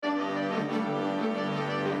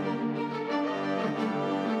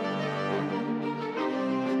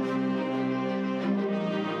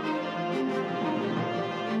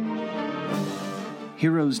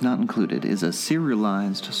Heroes Not Included is a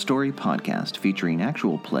serialized story podcast featuring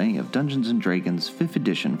actual play of Dungeons & Dragons 5th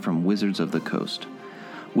edition from Wizards of the Coast.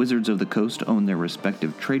 Wizards of the Coast own their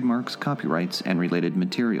respective trademarks, copyrights, and related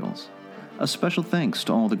materials. A special thanks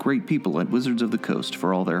to all the great people at Wizards of the Coast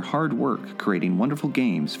for all their hard work creating wonderful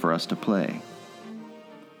games for us to play.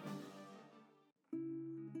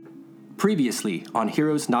 Previously on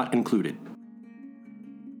Heroes Not Included.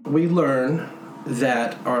 We learn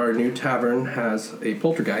that our new tavern has a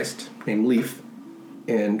poltergeist named Leaf,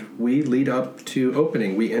 and we lead up to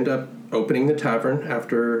opening. We end up opening the tavern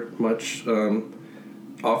after much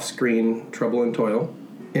off-screen trouble and toil,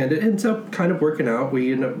 and it ends up kind of working out.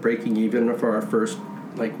 We end up breaking even for our first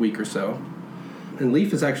week or so, and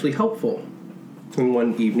Leaf is actually helpful. And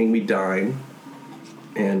one evening we dine,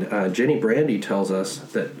 and Jenny Brandy tells us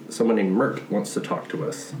that someone named Mert wants to talk to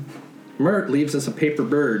us. Mert leaves us a paper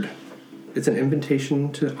bird. It's an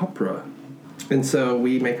invitation to opera. And so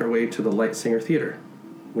we make our way to the Light Singer Theater.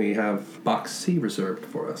 We have Box C reserved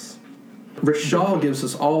for us. Rishal gives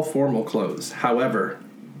us all formal clothes. However,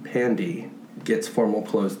 Pandy gets formal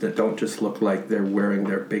clothes that don't just look like they're wearing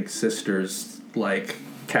their big sister's,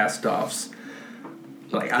 cast-offs.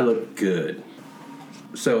 I look good.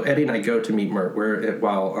 So Eddie and I go to meet Mert,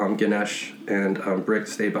 while Ganesh and Brick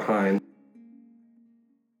stay behind.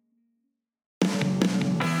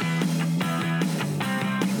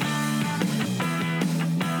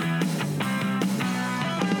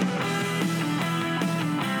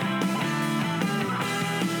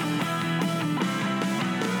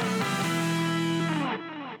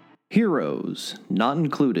 Heroes Not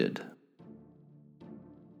Included.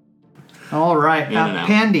 All right,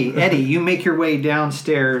 Pandy, Eddie, you make your way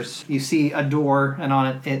downstairs. You see a door, and on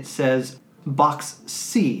it it says Box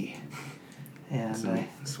C. And I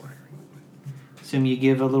assume you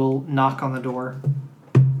give a little knock on the door.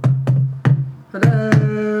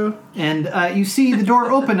 Hello! And you see the door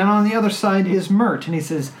open, and on the other side is Mert, and he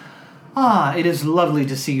says, it is lovely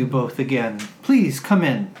to see you both again. Please come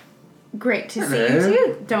in. Great to see you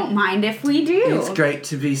too. Don't mind if we do. It's great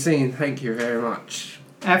to be seen. Thank you very much.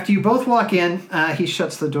 After you both walk in, he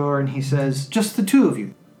shuts the door and he says, just the two of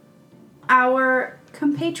you. Our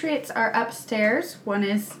compatriots are upstairs. One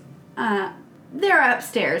is, they're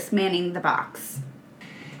upstairs manning the box.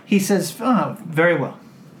 He says, very well.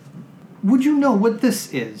 Would you know what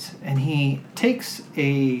this is? And he takes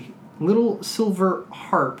a little silver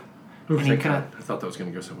harp. Ooh, I thought that was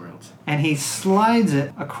going to go somewhere else. And he slides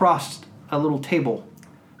it across a little table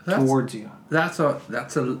towards you. That's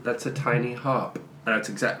a tiny harp. That's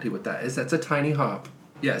exactly what that is. That's a tiny harp.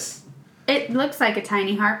 Yes. It looks like a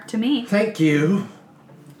tiny harp to me. Thank you.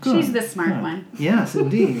 Good. She's the smart one. Yes,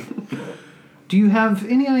 indeed. Do you have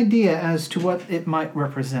any idea as to what it might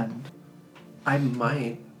represent? I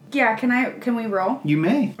might. Yeah, can we roll? You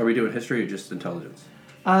may. Are we doing history or just intelligence?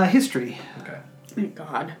 History. Okay. Oh,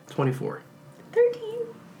 God. 24. 13.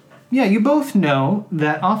 Yeah, you both know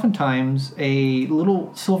that oftentimes a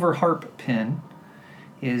little silver harp pin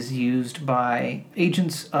is used by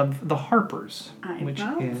agents of the Harpers, which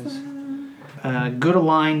is a good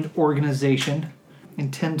aligned organization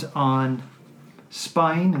intent on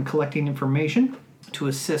spying and collecting information to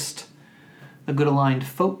assist the good aligned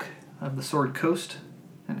folk of the Sword Coast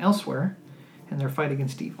and elsewhere in their fight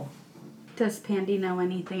against evil. Does Pandy know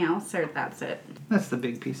anything else, or that's it? That's the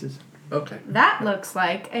big pieces. Okay. That looks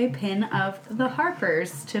like a pin of the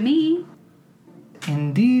Harpers to me.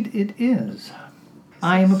 Indeed it is.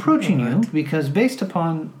 I am approaching you because based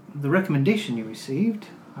upon the recommendation you received,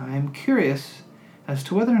 I am curious as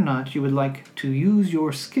to whether or not you would like to use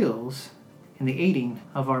your skills in the aiding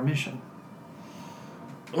of our mission.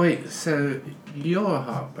 Wait, so you're a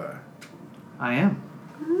harper? I am.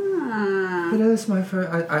 But this is my first...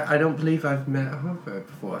 I don't believe I've met a harper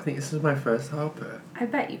before. I think this is my first harper. I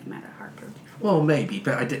bet you've met a Harper before. Well, maybe,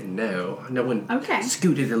 but I didn't know. No one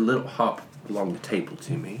scooted a little harp along the table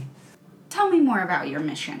to me. Tell me more about your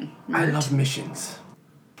mission, Mert. I love missions.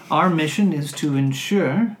 Our mission is to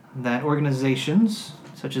ensure that organizations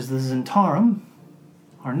such as the Zentarum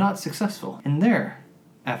are not successful in their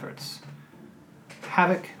efforts.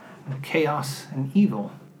 Havoc and chaos and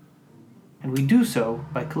evil. And we do so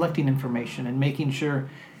by collecting information and making sure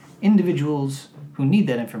individuals who need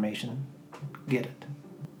that information get it.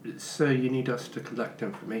 So you need us to collect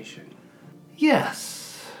information?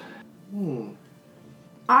 Yes.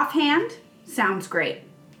 Offhand, sounds great.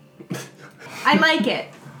 I like it.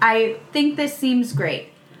 I think this seems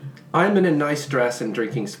great. I'm in a nice dress and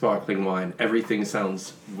drinking sparkling wine. Everything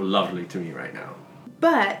sounds lovely to me right now.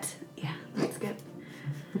 But, yeah, that's good.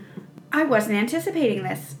 I wasn't anticipating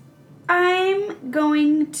this. I'm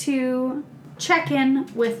going to check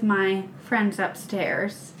in with my friends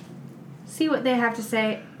upstairs, see what they have to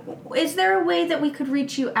say. Is there a way that we could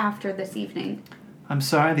reach you after this evening? I'm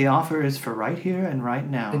sorry, the offer is for right here and right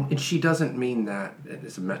now. And she doesn't mean that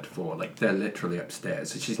as a metaphor. Like, they're literally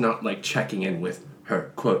upstairs. So she's not, like, checking in with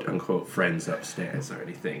her quote-unquote friends upstairs or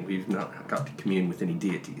anything. We've not got to commune with any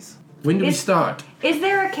deities. When do we start? Is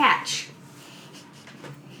there a catch?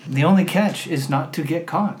 The only catch is not to get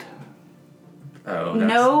caught. Oh, that's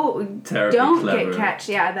No, terribly don't clever. get catch.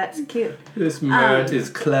 Yeah, that's cute. This Mert is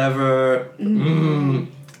clever.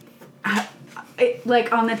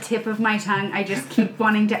 Like on the tip of my tongue, I just keep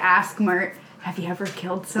wanting to ask Mert, have you ever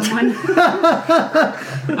killed someone?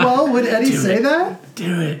 Well, would Eddie say that?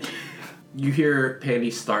 Do it. You hear Pandy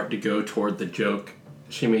start to go toward the joke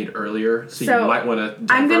she made earlier, so you might want to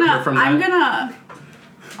divert her from that.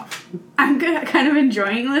 I'm gonna kind of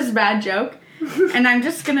enjoying this bad joke, and I'm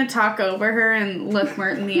just gonna talk over her and look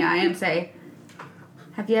Mert in the eye and say,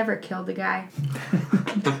 have you ever killed a guy?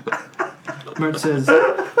 Mert says,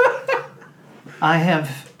 I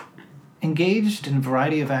have engaged in a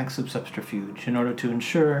variety of acts of subterfuge in order to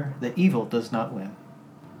ensure that evil does not win.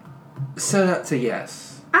 So that's a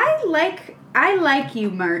yes. I like you,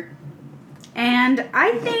 Mert. And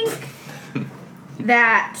I think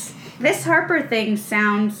that this Harper thing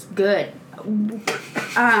sounds good.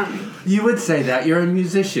 You would say that. You're a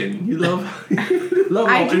musician. You love all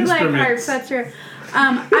I do instruments. like harps, that's true.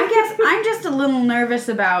 I guess I'm just a little nervous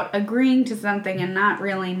about agreeing to something and not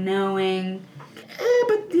really knowing.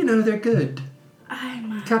 But, you know, they're good.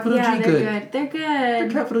 Capital Yeah, G they're good. They're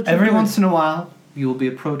good. Capital G Every good. once in a while, you will be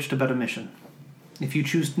approached about a mission. If you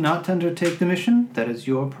choose not to undertake the mission, that is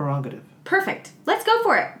your prerogative. Perfect. Let's go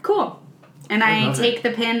for it. Cool. And I love take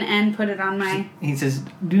the pin and put it on my... He says,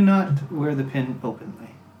 do not wear the pin openly.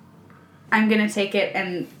 I'm going to take it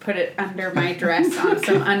and put it under my dress on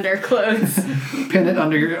some underclothes. Pin it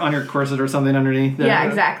on your corset or something underneath there. Yeah,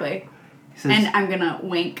 exactly. He says, And I'm going to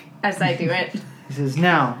wink as I do it. he says,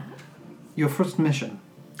 now, your first mission.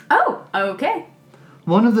 Oh, okay.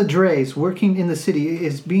 One of the drays working in the city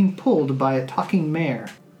is being pulled by a talking mare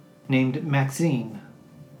named Maxine.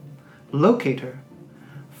 Locate her.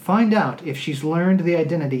 Find out if she's learned the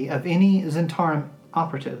identity of any Zentarum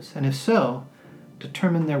operatives, and if so,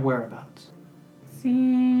 determine their whereabouts.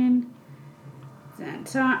 Zentarum.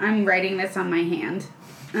 I'm writing this on my hand.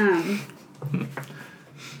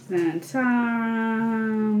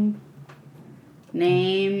 Zentarum.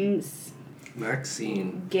 Names.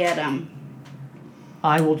 Maxine. Get 'em.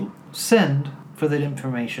 I will send for that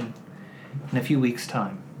information in a few weeks'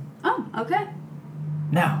 time. Oh, okay.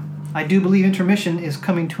 Now, I do believe intermission is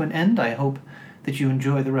coming to an end. I hope that you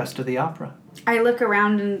enjoy the rest of the opera. I look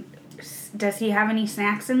around and... Does he have any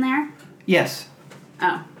snacks in there? Yes.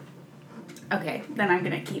 Oh. Okay, then I'm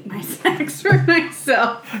gonna keep my snacks for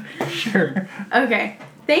myself. Sure. Okay.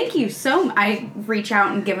 Thank you so much. I reach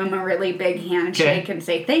out and give him a really big handshake and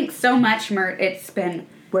say, thanks so much, Mert. It's been...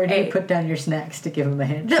 Where do you put down your snacks to give them a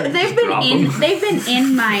handshake? They've been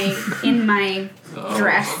in my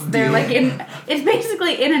dress. They're like in. It's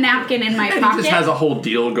basically in a napkin in my He pocket. just has a whole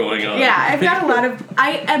deal going on. Yeah, I've got a lot of.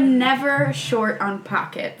 I am never short on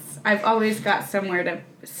pockets. I've always got somewhere to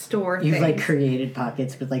store You've things. like created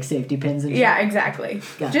pockets with like safety pins and shit. Yeah, exactly.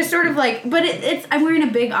 Got Just sort of like, but it's. I'm wearing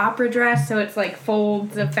a big opera dress, so it's like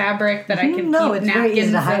folds of fabric that I can No, keep it's very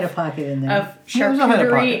easy napkins to hide a of, pocket in there. of Yeah, there's a hide a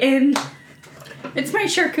charcuterie pocket. in. It's my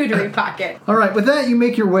charcuterie pocket. All right, with that, you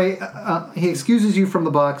make your way. He excuses you from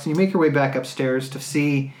the box, and you make your way back upstairs to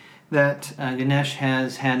see that Ganesh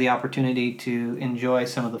has had the opportunity to enjoy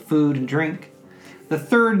some of the food and drink. The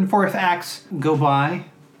third and fourth acts go by,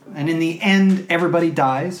 and in the end, everybody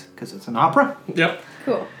dies because it's an opera. Yep.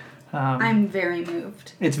 Cool. I'm very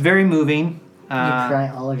moved. It's very moving. you cry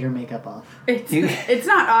all of your makeup off. It's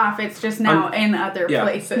not off. It's just now in other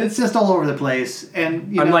places. It's just all over the place,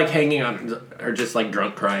 and I'm like hanging on, or just like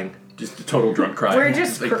drunk crying. Just a total drunk cry. We're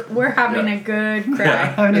just like, we're having a good cry.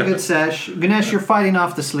 having a good sesh. Ganesh, you're fighting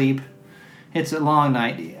off the sleep. It's a long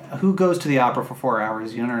night. Who goes to the opera for 4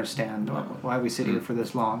 hours? You don't understand why we sit here for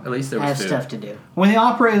this long. At least there I was have food. stuff to do. When the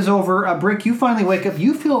opera is over, Brick, you finally wake up.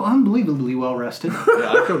 You feel unbelievably well rested. Yeah,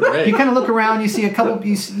 I feel great. You kind of look around. You see a couple.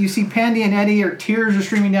 You see Pandy and Eddie. Or tears are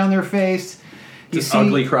streaming down their face. You Just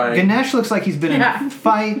ugly crying. Ganesh looks like he's been in a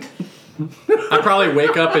fight. I probably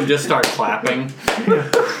wake up and just start clapping.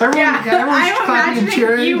 Everyone's I'm clapping and imagining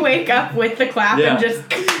cheering. you wake up with the clap Yeah. and just.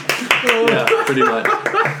 Yeah, pretty much.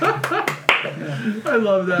 I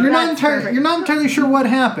love that. You're not entirely sure what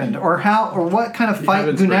happened, or how, or what kind of fight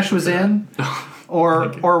haven't Ganesh spoken was to in,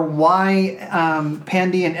 or why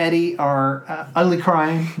Pandy and Eddie are ugly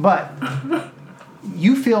crying. But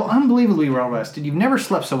you feel unbelievably well rested. You've never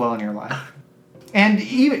slept so well in your life. And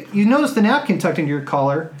even you notice the napkin tucked into your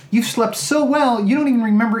collar. You've slept so well, you don't even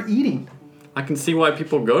remember eating. I can see why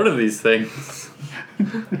people go to these things.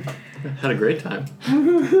 Had a great time.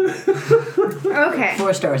 Okay.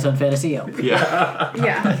 4 stars on Fantasy Yelp. Yeah.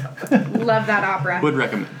 Yeah. Love that opera. Would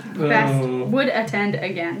recommend. Best. Would attend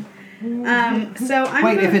again. So I'm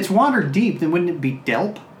Wait, gonna... if it's Waterdeep, then wouldn't it be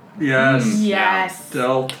Delp? Yes. Yes.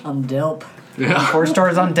 Delp. On Delp. Yeah. 4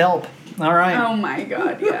 stars on Delp. All right. Oh my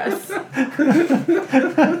god, yes. Love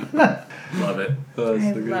it.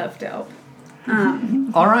 I love Delp.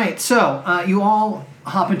 All right, so you all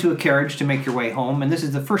hop into a carriage to make your way home, and this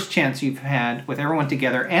is the first chance you've had with everyone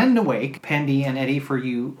together and awake, Pendy and Eddie, for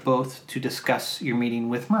you both to discuss your meeting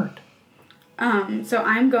with Mert. So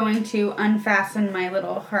I'm going to unfasten my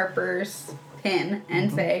little Harper's pin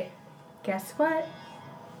and say, guess what?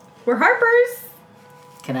 We're Harpers!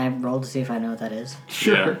 Can I roll to see if I know what that is?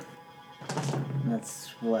 Sure. That's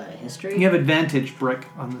what, history? You have advantage, Brick,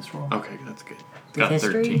 on this roll. Okay, that's good. Got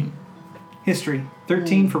History? 13. History.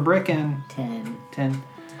 13 for Brick and 10. 10.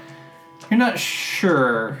 You're not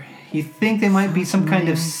sure. You think they might be some kind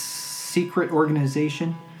of secret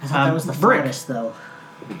organization? I thought that was the Brick. forest, though.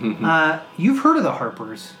 You've heard of the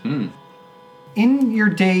Harpers. In your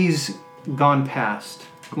days gone past,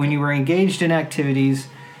 when you were engaged in activities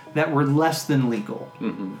that were less than legal,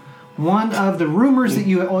 one of the rumors that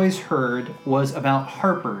you always heard was about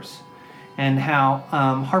Harpers, and how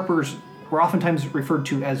Harpers were oftentimes referred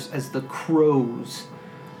to as the crows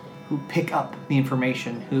who pick up the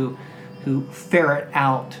information, who ferret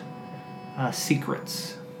out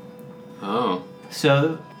secrets. Oh.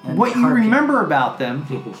 So And what you Harkin. remember about them,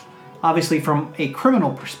 obviously from a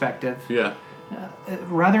criminal perspective, Yeah.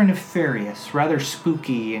 rather nefarious, rather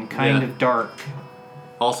spooky and kind Yeah. of dark.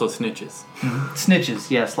 Also snitches. Snitches,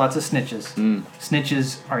 yes, lots of snitches.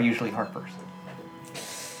 Snitches are usually Harpers.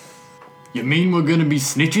 You mean we're gonna be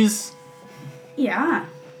snitches? Yeah.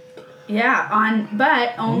 Yeah,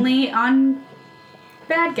 but only on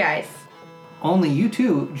bad guys. Only you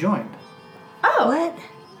two joined. Oh. What?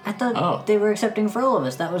 I thought Oh. they were accepting for all of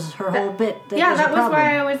us. That was her whole bit. Yeah, that her was problem.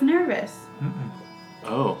 why I was nervous.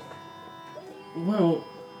 Oh. Well,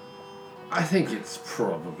 I think it's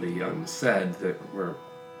probably unsaid that we're...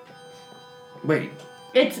 Wait.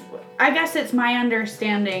 I guess it's my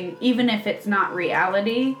understanding, even if it's not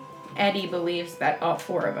reality, Eddie believes that all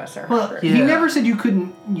 4 of us are Well, Harpers. he never said you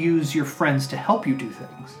couldn't use your friends to help you do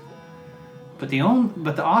things. But the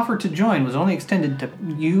offer to join was only extended to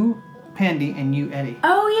you, Pandy, and you, Eddie.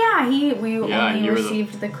 Oh yeah, we Yeah, only you were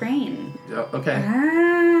received the crane. Okay.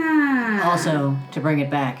 Ah. Also, to bring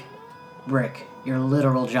it back, Brick, your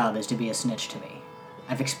literal job is to be a snitch to me.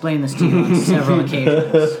 I've explained this to you on several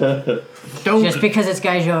occasions. Just because it's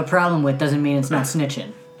guys you have a problem with doesn't mean it's not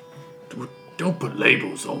snitching. Don't put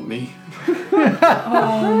labels on me.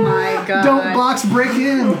 Oh my god. Don't box Brick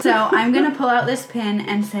in! So I'm gonna pull out this pin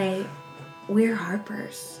and say, "We're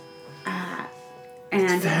Harpers,"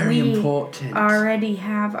 and Very we important. already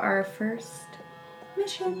have our first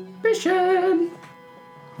mission.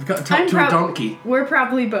 We've got to talk to a donkey. We're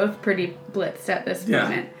probably both pretty blitzed at this Yeah.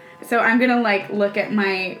 moment. So I'm gonna look at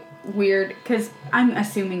my weird, because I'm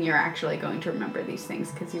assuming you're actually going to remember these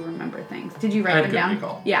things because you remember things. Did you I write have them good down?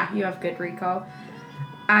 recall. Yeah, you have good recall.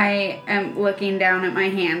 I am looking down at my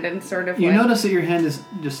hand and sort of You notice that your hand is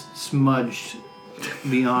just smudged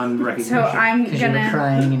beyond recognition. So I'm Because you were gonna.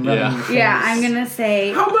 crying and rubbing Yeah. your face. Yeah, I'm gonna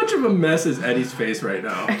say. How much of a mess is Eddie's face right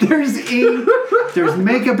now? There's ink, there's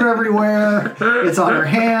makeup everywhere, it's on her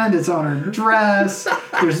hand, it's on her dress,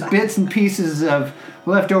 there's bits and pieces of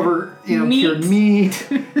leftover, cured meat.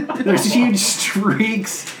 There's huge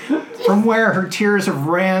streaks from where her tears have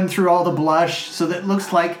ran through all the blush, so that it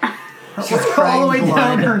looks like all the way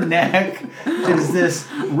down her neck is this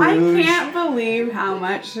I rouge. can't believe how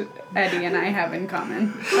much Eddie and I have in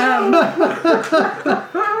common.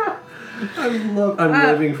 I'm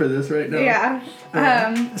living for this right now.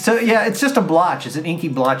 Yeah. So yeah, it's just a blotch. It's an inky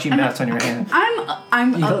blotchy mess on your hand.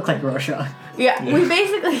 I'm. You look like Rorschach. Yeah, we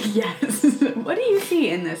basically yes. What do you see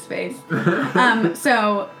in this face?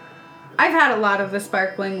 So, I've had a lot of the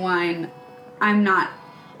sparkling wine. I'm not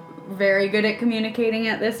very good at communicating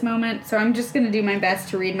at this moment, so I'm just gonna do my best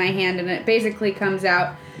to read my hand, and it basically comes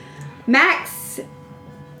out, Maxine.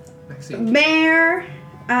 Mayor.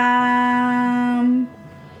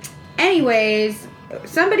 Anyways,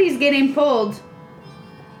 somebody's getting pulled,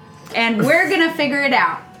 and we're gonna figure it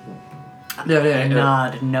out.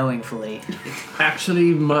 Nod knowingly.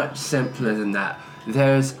 Actually, much simpler than that.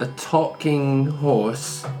 There's a talking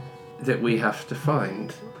horse that we have to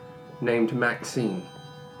find, named Maxine.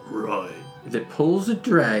 Right. that pulls a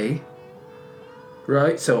dray,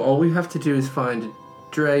 right? So all we have to do is find a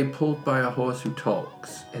dray pulled by a horse who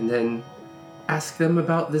talks, and then ask them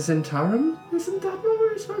about the Zentarum? Isn't that what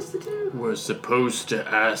we're supposed to do? We're supposed to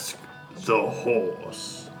ask the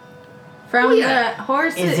horse. From the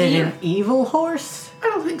horse. Is it an evil horse? I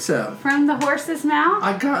don't think so. From the horse's mouth?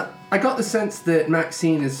 I got the sense that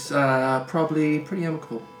Maxine is probably pretty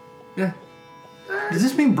amicable. Yeah. Does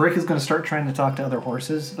this mean Brick is going to start trying to talk to other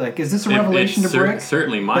horses? Like, is this a revelation to Brick?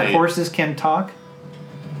 Certainly might. That horses can talk?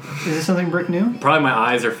 Is this something Brick knew? Probably my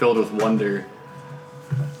eyes are filled with wonder.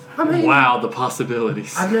 I mean, Wow, the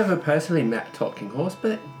possibilities. I've never personally met a talking horse,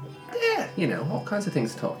 but yeah, you know, all kinds of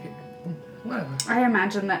things talking. Whatever. I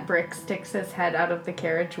imagine that Brick sticks his head out of the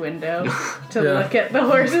carriage window to Yeah. look at the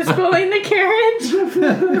horses pulling the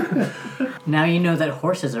carriage. Now you know that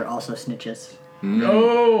horses are also snitches.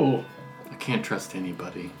 No! I can't trust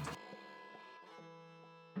anybody.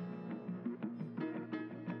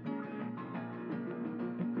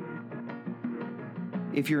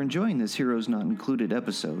 If you're enjoying this Heroes Not Included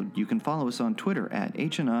episode, you can follow us on Twitter at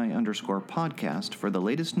HNI_podcast for the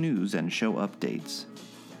latest news and show updates.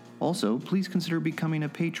 Also, please consider becoming a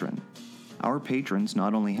patron. Our patrons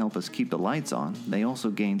not only help us keep the lights on, they also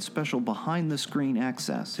gain special behind-the-screen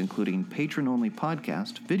access, including patron-only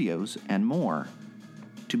podcast, videos, and more.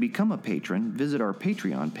 To become a patron, visit our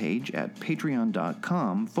Patreon page at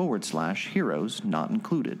patreon.com/heroes not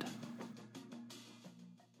included.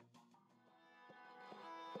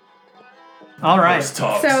 All right.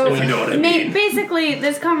 Talks, So, if you know what I mean. basically,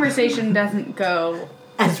 this conversation doesn't go.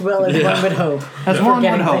 As well as one would hope. As for one would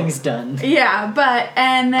getting hope. things done. Yeah,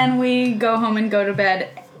 and then we go home and go to bed.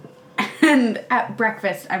 And at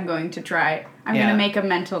breakfast, I'm going to make a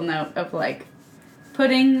mental note of, like,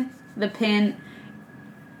 putting the pin.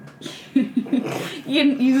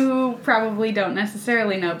 You probably don't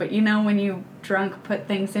necessarily know, but you know when you drunk put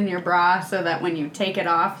things in your bra so that when you take it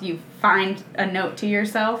off, you find a note to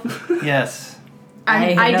yourself? Yes.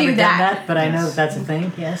 I I never do done that. but I know that's a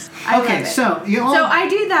thing, yes. I love Okay, it. so you all... So I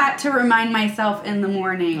do that to remind myself in the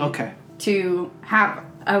morning Okay. to have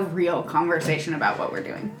a real conversation about what we're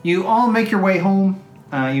doing. You all make your way home.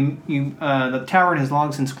 The tavern has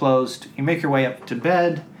long since closed. You make your way up to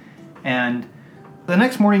bed, and the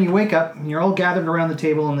next morning you wake up. And you're all gathered around the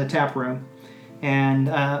table in the tap room, and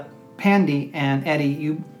Pandy and Eddie,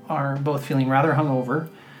 you are both feeling rather hungover.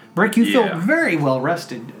 Brick, you feel very well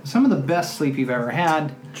rested. Some of the best sleep you've ever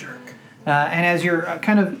had. Jerk. And as you're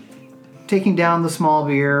kind of taking down the small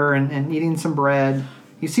beer and eating some bread,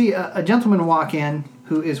 you see a gentleman walk in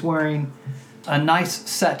who is wearing a nice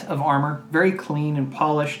set of armor, very clean and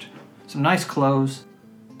polished, some nice clothes.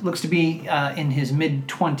 Looks to be in his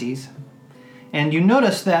mid-20s. And you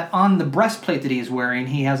notice that on the breastplate that he is wearing,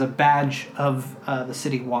 he has a badge of the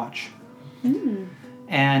City Watch.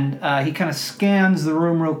 And he kind of scans the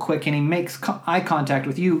room real quick, and he makes eye contact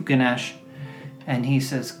with you, Ganesh. And he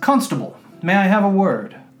says, "Constable, may I have a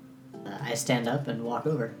word?" I stand up and walk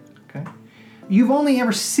over. Okay. You've only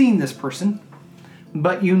ever seen this person,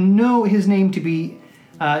 but you know his name to be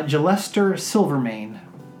Gelester Silvermane.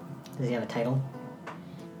 Does he have a title?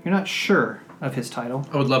 You're not sure of his title.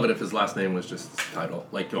 I would love it if his last name was just his title.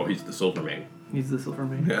 Like, oh, he's the Silvermane. He's the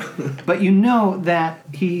Silvermane. Yeah. But you know that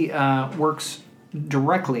he works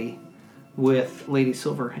directly with Lady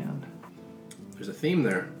Silverhand. There's a theme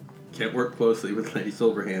there. Can't work closely with Lady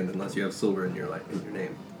Silverhand unless you have silver in your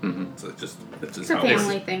name. Mm-hmm. So it's just It's a how it works.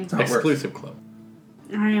 family thing. How it works. Exclusive club.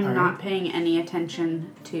 I am not paying any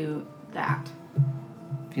attention to that.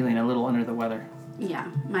 Feeling a little under the weather. Yeah,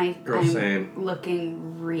 Girl, I'm same.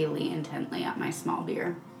 looking really intently at my small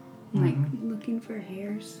beer. Like, looking for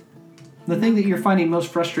hairs. The thing that you're finding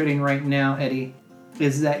most frustrating right now, Eddie,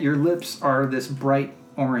 is that your lips are this bright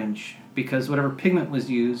orange because whatever pigment was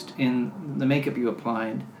used in the makeup you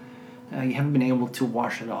applied, you haven't been able to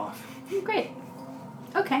wash it off. Great.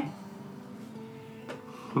 Okay.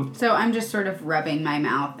 So I'm just sort of rubbing my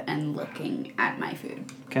mouth and looking at my food.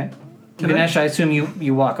 Okay. Can Ganesh, I assume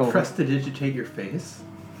you walk over. Prestidigitate your face.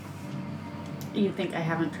 You think I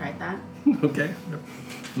haven't tried that? Okay.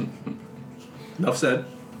 Enough said.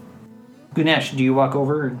 Ganesh, do you walk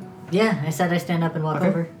over? And Yeah, I said I stand up and walk Okay.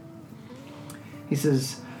 over. he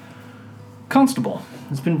says, "Constable,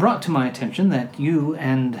 it's been brought to my attention that you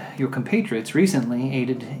and your compatriots recently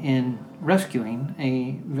aided in rescuing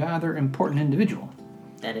a rather important individual.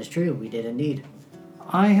 That is true, we did indeed.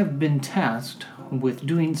 I have been tasked with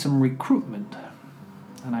doing some recruitment,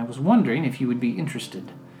 and I was wondering if you would be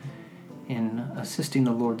interested in assisting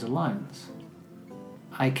the Lord's Alliance.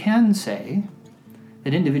 I can say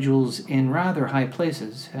that individuals in rather high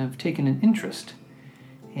places have taken an interest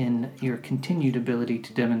in your continued ability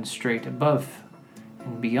to demonstrate above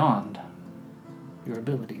and beyond your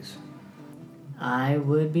abilities. I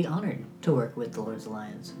would be honored to work with the Lord's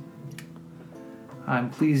Alliance. I'm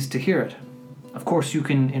pleased to hear it. Of course, you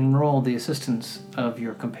can enroll the assistance of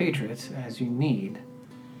your compatriots as you need.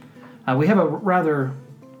 We have a rather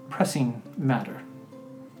pressing matter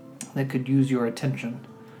that could use your attention.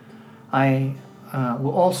 I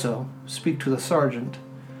will also speak to the sergeant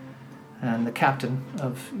and the captain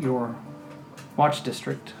of your watch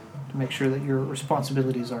district to make sure that your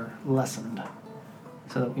responsibilities are lessened,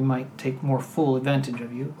 so that we might take more full advantage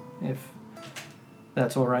of you, if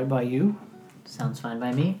that's all right by you. Sounds fine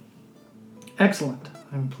by me. Excellent.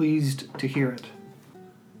 I'm pleased to hear it.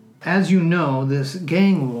 As you know, this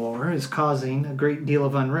gang war is causing a great deal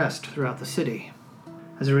of unrest throughout the city.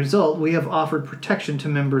 As a result, we have offered protection to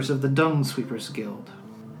members of the Dung Sweepers Guild,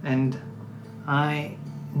 and I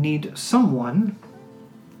need someone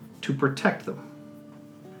to protect them.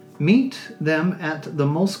 Meet them at the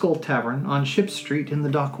Mulskull Tavern on Ship Street in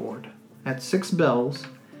the Dock Ward at 6 bells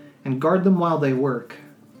and guard them while they work.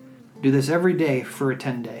 Do this every day for a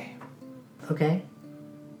 10-day. Okay.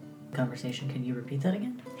 Conversation, can you repeat that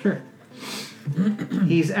again? Sure.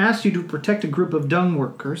 He's asked you to protect a group of dung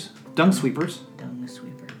sweepers. Dung sweepers.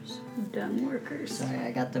 Dung workers. Sorry,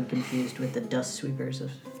 I got them confused with the dust sweepers.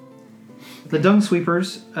 The dung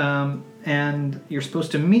sweepers, and you're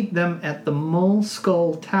supposed to meet them at the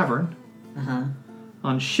Mulskull Tavern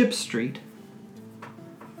on Ship Street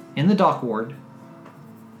in the Dock Ward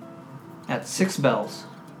at 6 bells.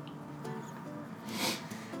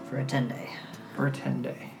 For a 10-day. For a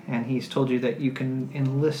 10-day. And he's told you that you can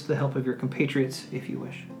enlist the help of your compatriots if you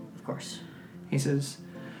wish. Of course. He says,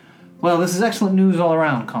 well, this is excellent news all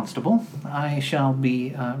around, Constable. I shall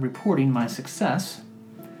be reporting my success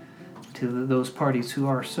to those parties who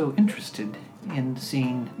are so interested in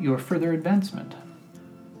seeing your further advancement.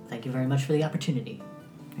 Thank you very much for the opportunity.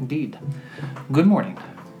 Indeed. Good morning.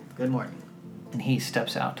 Good morning. And he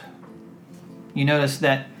steps out. You notice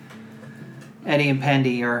that Eddie and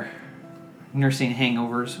Pandy are nursing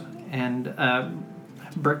hangovers, and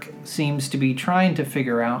Brick seems to be trying to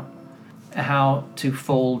figure out how to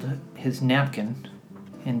fold his napkin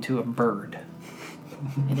into a bird.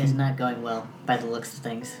 It is not going well by the looks of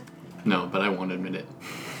things. No, but I won't admit it.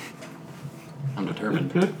 I'm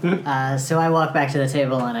determined. So I walk back to the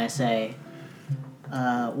table and I say,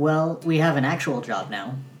 well, we have an actual job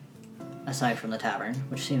now, aside from the tavern,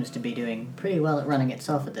 which seems to be doing pretty well at running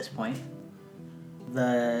itself at this point.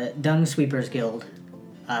 The Dung Sweepers Guild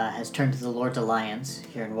has turned to the Lord's Alliance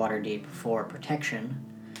here in Waterdeep for protection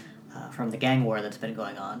from the gang war that's been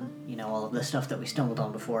going on. You know, all of the stuff that we stumbled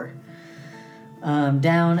on before.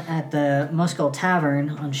 Down at the Mulskull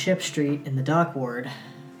Tavern on Ship Street in the Dock Ward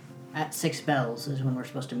at 6 bells is when we're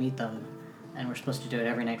supposed to meet them, and we're supposed to do it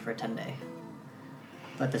every night for a 10-day.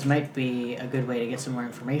 But this might be a good way to get some more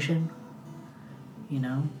information. You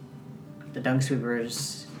know? The Dung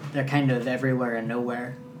Sweepers, they're kind of everywhere and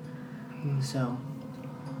nowhere. So...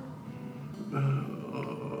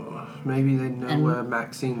 maybe they know where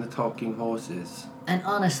Maxine the Talking Horse is. And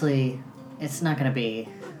honestly, it's not going to be,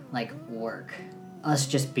 like, work. Us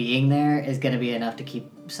just being there is going to be enough to keep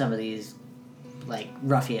some of these, like,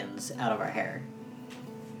 ruffians out of our hair.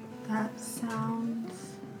 That sounds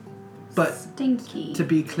But stinky. to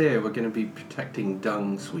be clear, we're going to be protecting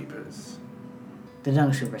dung sweepers. The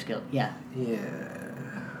Dung Sweepers Guild, yeah. Yeah.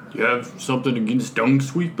 You have something against dung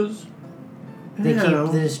sweepers? They No.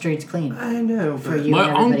 keep the streets clean. I know, For but... you My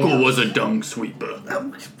and everybody uncle else. was a dung sweeper.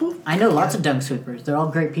 I know lots of Dung Sweepers. They're all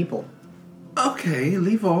great people. Okay,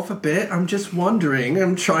 leave off a bit. I'm just wondering.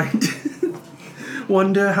 I'm trying to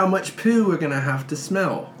wonder how much poo we're going to have to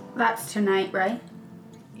smell. That's tonight, right?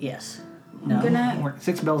 Yes. I'm No. gonna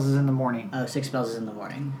 6 bells is in the morning. Oh, 6 bells is in the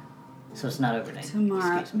morning. So it's not overnight.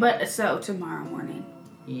 tomorrow. Excuse me. But so tomorrow morning.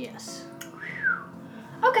 Yes.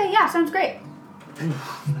 Okay, yeah, sounds great.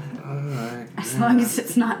 Alright. As long as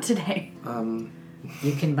it's not today.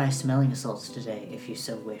 You can buy smelling salts today if you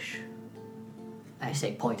so wish. I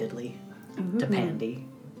say pointedly to Pandy.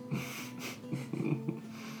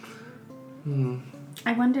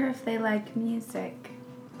 I wonder if they like music.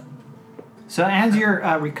 So as you're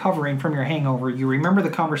recovering from your hangover, you remember the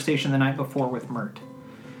conversation the night before with Mert.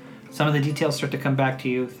 Some of the details start to come back to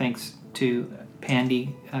you thanks to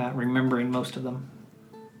Pandy remembering most of them.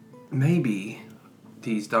 Maybe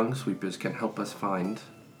these dung sweepers can help us find...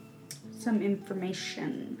 Some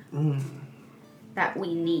information that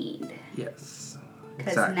we need. Yes.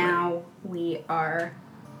 Because Exactly. now we are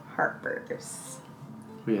Harpers.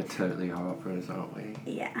 We are totally Harpers, aren't we?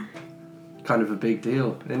 Yeah. Kind of a big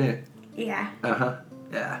deal, isn't it? Yeah. Uh-huh.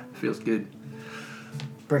 Yeah, feels good.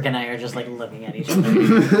 Brick and I are just like looking at each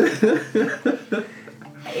other.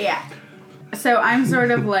 Yeah. So I'm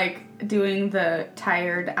sort of like doing the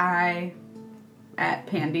tired eye at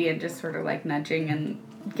Pandy and just sort of like nudging and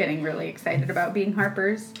getting really excited about being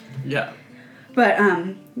Harper's. Yeah. But,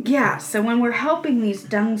 yeah, so when we're helping these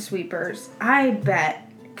dung sweepers, I bet,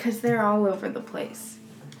 because they're all over the place,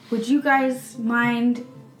 would you guys mind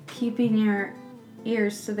keeping your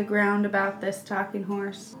ears to the ground about this talking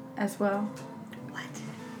horse as well?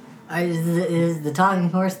 What? Is the talking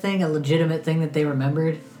horse thing a legitimate thing that they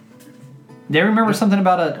remembered? They remember something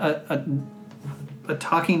about a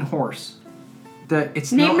talking horse.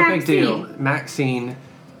 It's Name not a big deal. Maxine. Maxine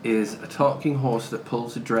is a talking horse that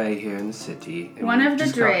pulls a dray here in the city. and One we've of the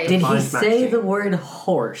just got to drays. Did he find say Maxine. the word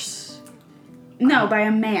horse? No, by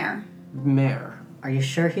a mare. Mare? Are you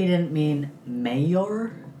sure he didn't mean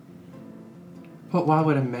mayor? Well, why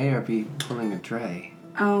would a mayor be pulling a dray?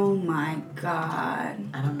 Oh my god.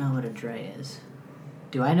 I don't know what a dray is.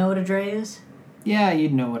 Do I know what a dray is? Yeah,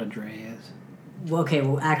 you'd know what a dray is. Well, okay,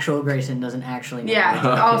 well, actual Grayson doesn't actually know. Yeah, what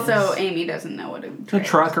a dray also is. Amy doesn't know what a It's a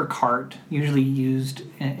truck or cart, usually used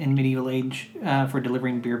in medieval age for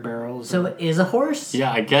delivering beer barrels. So it is a horse?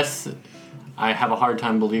 Yeah, I guess I have a hard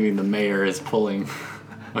time believing the mayor is pulling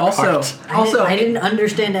a Also, cart. I didn't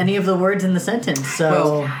understand any of the words in the sentence,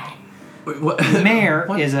 so Wait, what? mare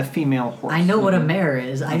What? is a female horse. I know what a mare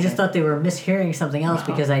is. I just thought they were mishearing something else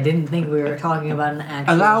because I didn't think we were talking about an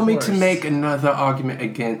actual Allow me horse. to make another argument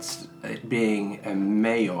against it being a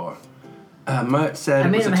mayor. Mert said I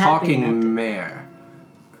it made was a him happy, talking mare.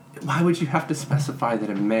 Why would you have to specify that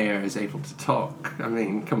a mayor is able to talk? I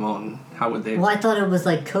mean, come on. How would they... Well, I thought it was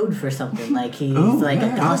like code for something, like he's Ooh, like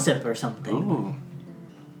yeah. a gossip or something. Ooh,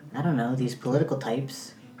 I don't know, these political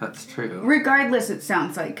types. that's true. Regardless, it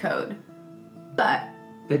sounds like code. But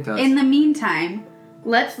It does. in the meantime,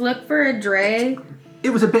 let's look for a dray. It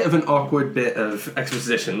was a bit of an awkward bit of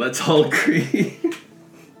exposition, let's all agree.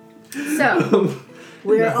 So,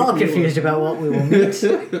 We're all confused about what we will meet.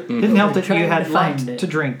 Didn't help that you Trying had to lots find it. to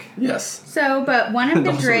drink. Yes. but one of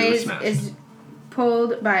the Also, we were drays smashed. is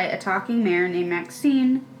pulled by a talking mare named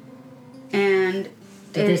Maxine, and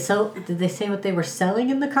Did they say what they were selling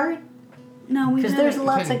in the cart? No, we Because there's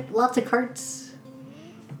haven't. lots of carts,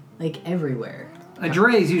 like everywhere. A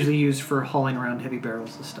dray is usually used for hauling around heavy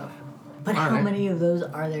barrels of stuff. But All how right. many of those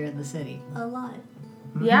are there in the city? A lot.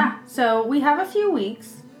 Yeah, so we have a few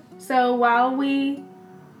weeks. So while we,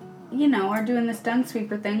 are doing this dung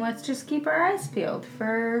sweeper thing, let's just keep our eyes peeled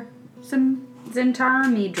for some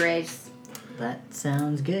Zentarmi drays. That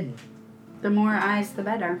sounds good. The more eyes, the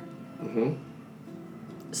better. Mm-hmm.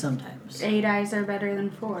 Sometimes. 8 eyes are better than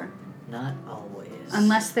 4. Not always.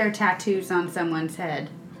 Unless they're tattoos on someone's head.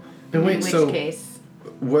 And wait, in which so case,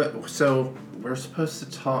 what? So we're supposed to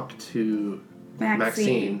talk to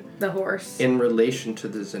Maxine the horse. in relation to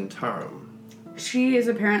the Zentarum. She is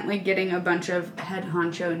apparently getting a bunch of head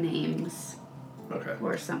honcho names Okay.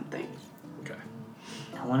 or something. Okay.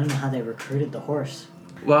 I want to know how they recruited the horse.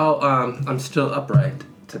 Well, I'm still upright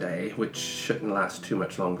today, which shouldn't last too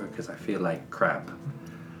much longer because I feel like crap.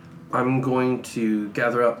 I'm going to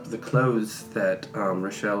gather up the clothes that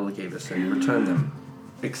Rochelle gave us and return them,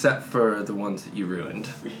 except for the ones that you ruined.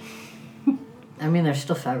 I mean, there's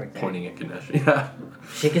still fabric there. Pointing at Ganesh. Yeah.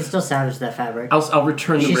 She can still salvage that fabric. I'll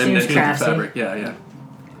return the She remnant seems of the crafty. fabric. Yeah, yeah.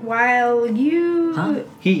 While you... Huh?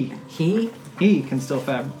 He He? can still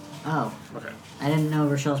fabric. Oh. Okay. I didn't know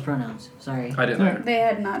Rochelle's pronouns. Sorry. I didn't either. They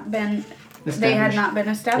had not been... They had Established. not been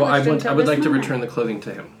established Well, I until would this like to moment. return the clothing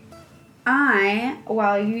to him.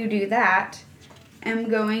 While you do that, am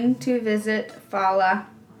going to visit Fala.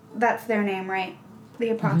 That's their name, right? The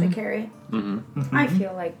apothecary. Mm-hmm. I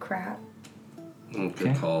feel like crap. Good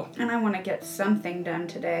Okay. call. And I want to get something done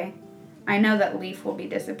today. I know that Leaf will be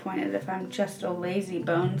disappointed if I'm just a lazy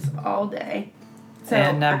bones all day. So,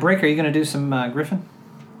 And Break, are you going to do some Griffin?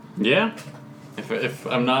 Yeah. If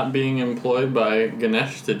I'm not being employed by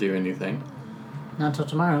Ganesh to do anything, Not till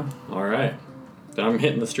tomorrow. all right. Then I'm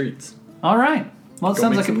hitting the streets. All right. Well, it Go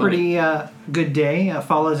sounds make like a some pretty good day.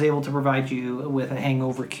 Fala is able to provide you with a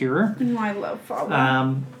hangover cure. I love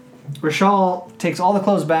Fala. Rochelle takes all the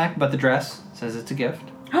clothes back but the dress. Says it's a gift.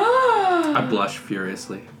 I blush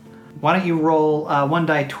furiously. Why don't you roll 1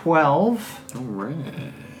 die 12, All right.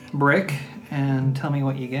 Brick, and tell me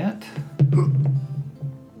what you get.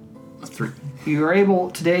 3. You are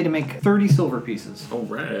able today to make 30 silver pieces. All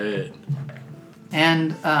right.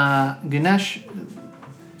 And Ganesh,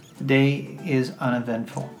 the day is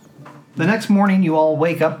uneventful. The next morning, you all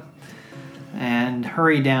wake up and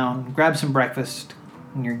hurry down, grab some breakfast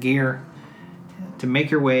and your gear to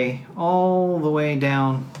make your way all the way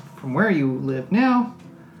down from where you live now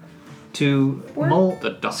to Mull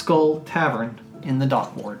The dock. Skull Tavern in the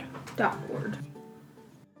Dock Ward. Dock Ward.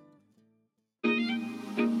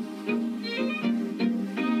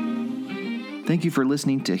 Thank you for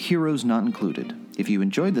listening to Heroes Not Included. If you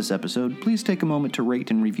enjoyed this episode, please take a moment to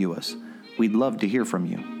rate and review us. We'd love to hear from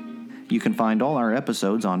you. You can find all our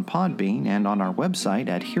episodes on Podbean and on our website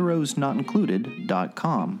at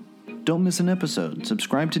heroesnotincluded.com. Don't miss an episode.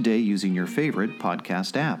 Subscribe today using your favorite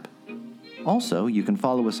podcast app. Also, you can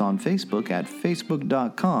follow us on Facebook at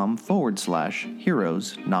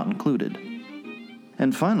facebook.com/Heroes Not Included.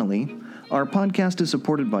 And finally, our podcast is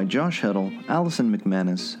supported by Josh Heddle, Allison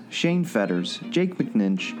McManus, Shane Fetters, Jake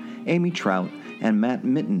McNinch, Amy Trout, and Matt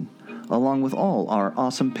Mitten, along with all our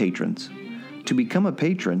awesome patrons. To become a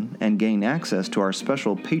patron and gain access to our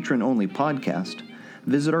special patron-only podcast,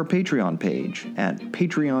 visit our Patreon page at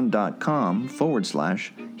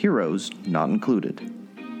patreon.com/Heroes Not Included.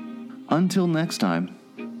 Until next time,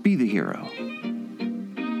 be the hero.